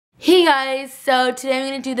Hey guys, so today I'm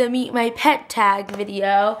going to do the Meet My Pet Tag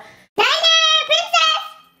video. Niner, princess!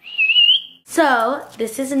 So,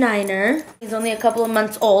 this is Niner. He's only a couple of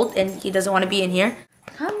months old and he doesn't want to be in here.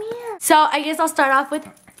 Come here. So, I guess I'll start off with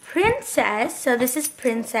Princess. So, this is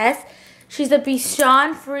Princess. She's a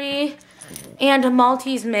Bichon free and a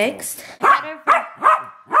Maltese mixed. Stop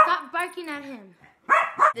barking at him.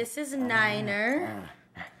 This is Niner.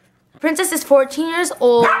 Princess is 14 years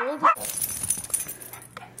old.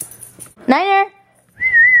 Niner.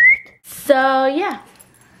 So, yeah.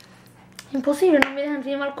 Imposible, no me dejan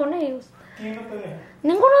filmar con ellos.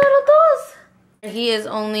 Ninguno de los dos.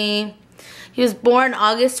 He was born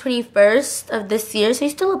August 21st of this year, so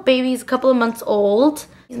he's still a baby. He's a couple of months old.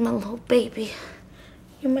 He's my little baby.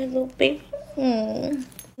 You're my little baby.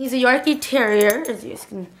 He's a Yorkie Terrier, as you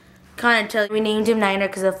can kind of tell. We named him Niner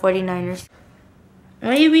because of 49ers.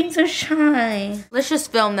 Why are you being so shy? Let's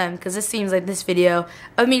just film them because this seems like this video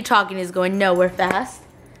of me talking is going nowhere fast.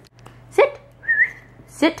 Sit.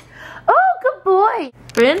 Sit. Oh, good boy.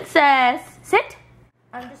 Princess. Sit.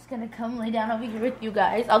 I'm just going to come lay down over here with you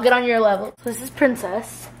guys. I'll get on your level. So this is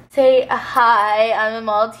Princess. Say hi. I'm a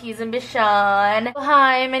Maltese and Bichon.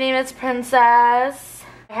 Hi, my name is Princess.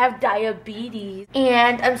 I have diabetes.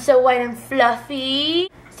 And I'm so white and fluffy.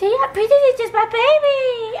 See, yeah, Princess is just my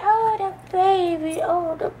baby. Oh, the baby.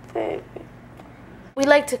 Oh, the baby. We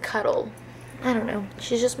like to cuddle. I don't know.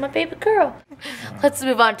 She's just my baby girl. Let's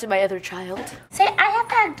move on to my other child. Say, I have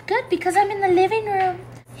that good because I'm in the living room.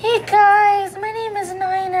 Hey, guys. My name is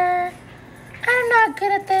Niner. I'm not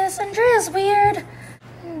good at this. Andrea's weird.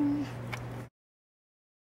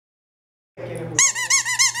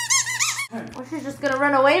 Well, she's just going to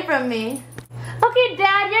run away from me. Okay,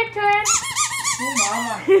 Dad, your turn.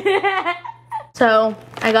 So,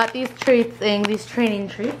 I got these treat things, these training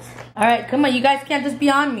treats. Alright, come on, you guys can't just be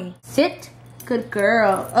on me. Sit. Good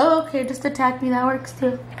girl. Oh, okay, just attack me, that works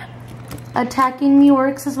too. Attacking me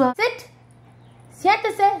works as well. Sit.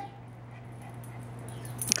 Siéntese.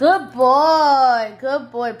 Good boy.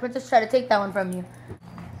 Good boy. Princess tried to take that one from you.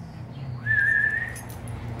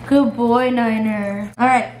 Good boy, Niner.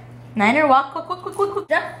 Alright. Niner, walk, quick.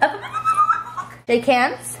 Jump, up. Shake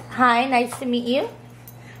hands. Hi, nice to meet you.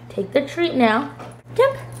 Take the treat now.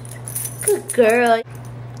 Jump. Good girl.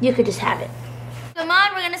 You could just have it. Come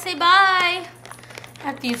on, we're gonna say bye. I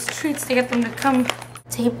have to use treats to get them to come.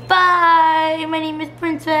 Say bye. My name is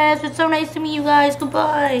Princess. It's so nice to meet you guys.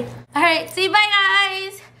 Goodbye. All right, say bye.